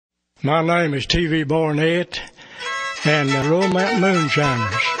My name is T.V. Barnett and the Roan Mountain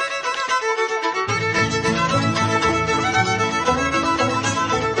Moonshiners.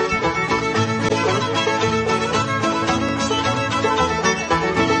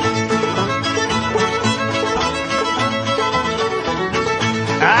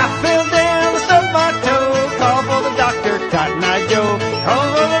 I fell down, stubbed my toe, called for the doctor, Cotton Eye Joe.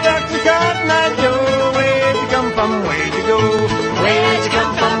 Called for the doctor, Cotton Eye Joe. Where'd you come from? Where'd you go? Where'd you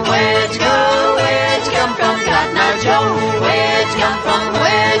come from? Where'd you go? Where'd you come from, Cotton Eye Joe? Where'd you come from?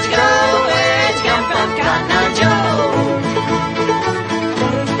 Where'd you go? Where'd you come from, Cotton Eye Joe?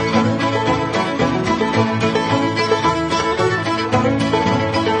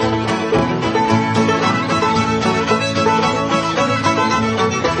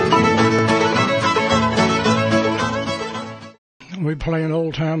 We play an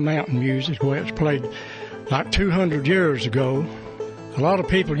old-time mountain music where it's played like 200 years ago. A lot of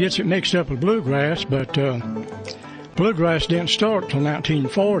people gets it mixed up with bluegrass, but bluegrass didn't start till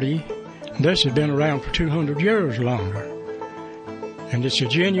 1940. This has been around for 200 years longer. And it's a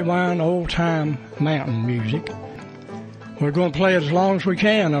genuine old-time mountain music. We're going to play it as long as we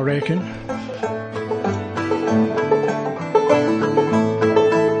can, I reckon.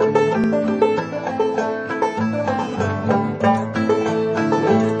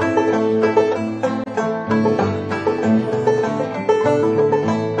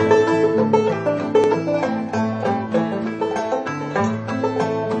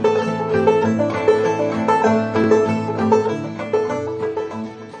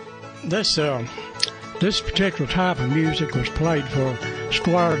 This particular type of music was played for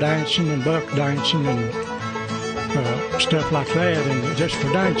square dancing and buck dancing and stuff like that, and just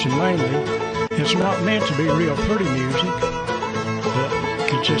for dancing mainly. It's not meant to be real pretty music, but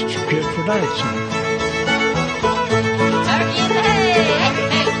it's just good for dancing. Turkey in the hay,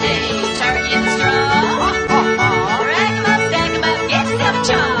 hey, hey, turkey in the straw. Rack 'em up, stack 'em up, get yourself a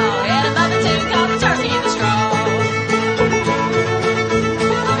chaw. And another tune called the turkey in the straw.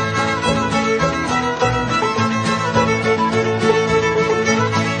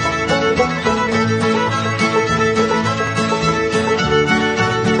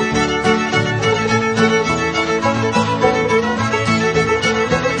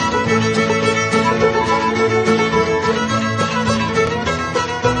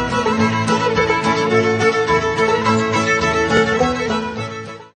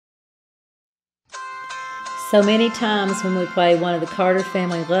 So many times when we play one of the Carter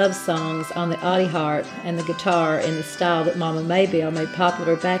family love songs on the Audie harp and the guitar in the style that Mama Maybelle made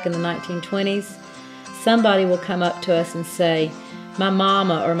popular back in the 1920s, somebody will come up to us and say, "My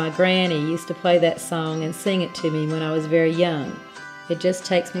mama or my granny used to play that song and sing it to me when I was very young." It just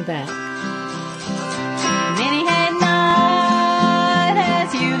takes me back. Many a night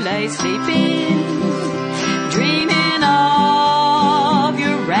as you lay sleeping, dreaming of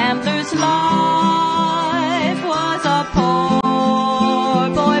your rambler's life, was a poor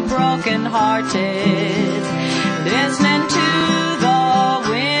boy broken-hearted, listening to the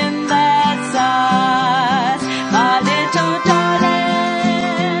wind that sighs, my little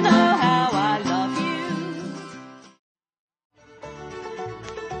darling, oh how I love you.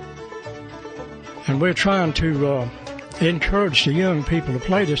 And we're trying to encourage the young people to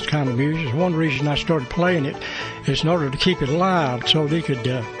play this kind of music. One reason I started playing it is in order to keep it alive, so they could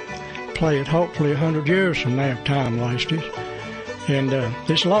play it hopefully 100 years from now if time lasted. And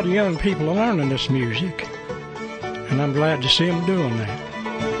there's a lot of young people learning this music, and I'm glad to see them doing that.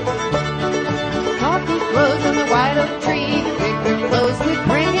 Coffee grows on the white oak tree, the river flows with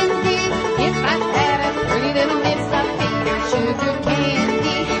rain and dew. If I had a pretty little miss, I'd pick your sugar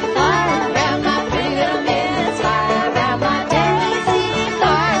candy. Fly around my pretty little miss, fly around my daisy.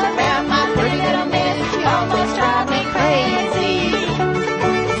 Fly around my pretty little miss, she almost drives me crazy.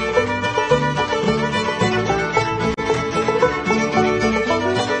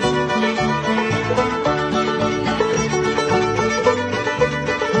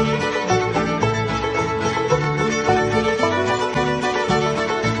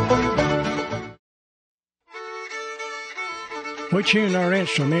 We tune our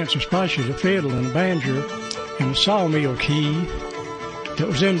instruments, especially the fiddle and the banjo, in a sawmill key that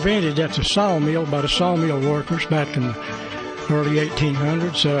was invented at the sawmill by the sawmill workers back in the early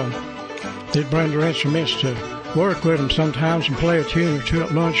 1800s. They'd bring their instruments to work with them sometimes and play a tune or two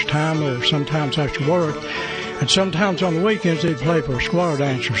at lunchtime or sometimes after work. And sometimes on the weekends they'd play for a square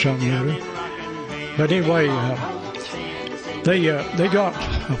dance or something or other. But anyway, they got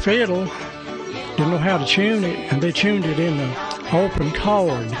a fiddle, didn't know how to tune it, and they tuned it in the open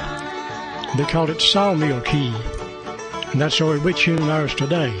chord. They called it sawmill key, and that's the way we tune ours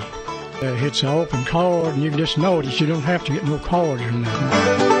today. It's an open chord, and you can just notice you don't have to get no chords or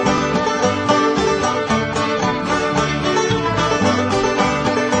nothing.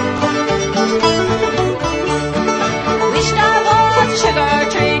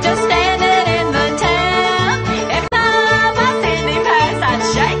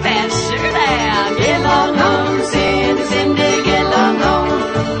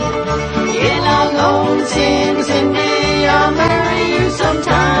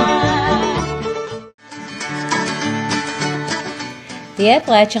 The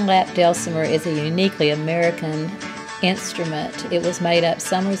Appalachian lap dulcimer is a uniquely American instrument. It was made up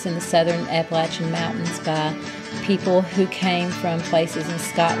summers in the southern Appalachian Mountains by people who came from places in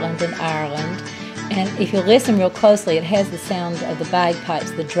Scotland and Ireland. And if you listen real closely, it has the sound of the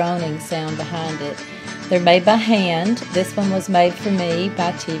bagpipes, the droning sound behind it. They're made by hand. This one was made for me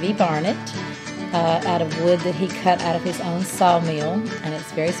by T.V. Barnett out of wood that he cut out of his own sawmill, and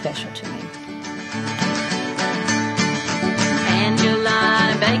it's very special to me.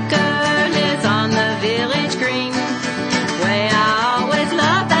 Baker lives on the village green. Way I always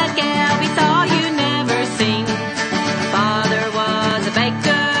loved that gal, we thought you'd never seen. Father was a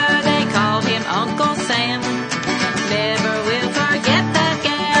baker, they called him Uncle Sam. Never will forget that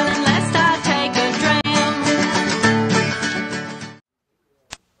gal unless I take a dram.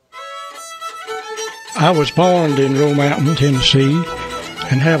 I was born in Roan Mountain, Tennessee,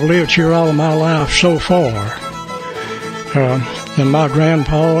 and have lived here all of my life so far. And my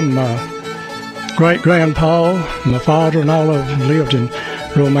grandpa and my great-grandpa, my father and all of them lived in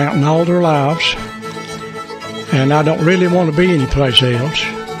Roan Mountain all their lives. And I don't really want to be anyplace else.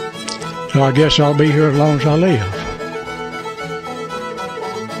 So I guess I'll be here as long as I live.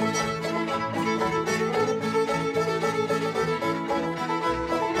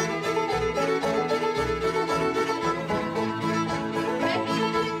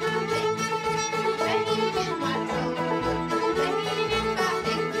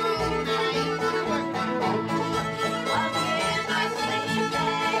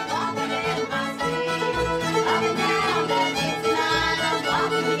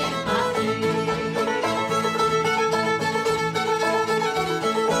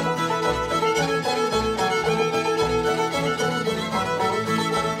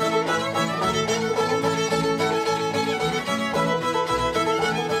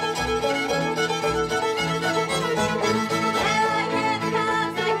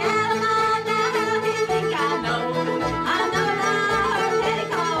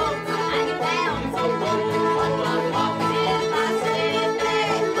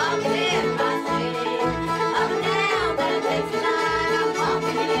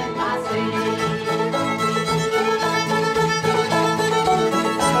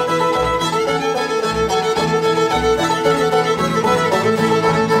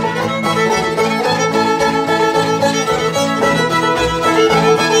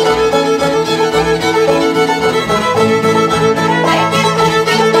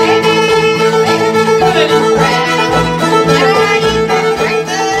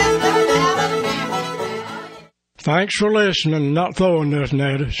 Thanks for listening and not throwing nothing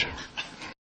at us.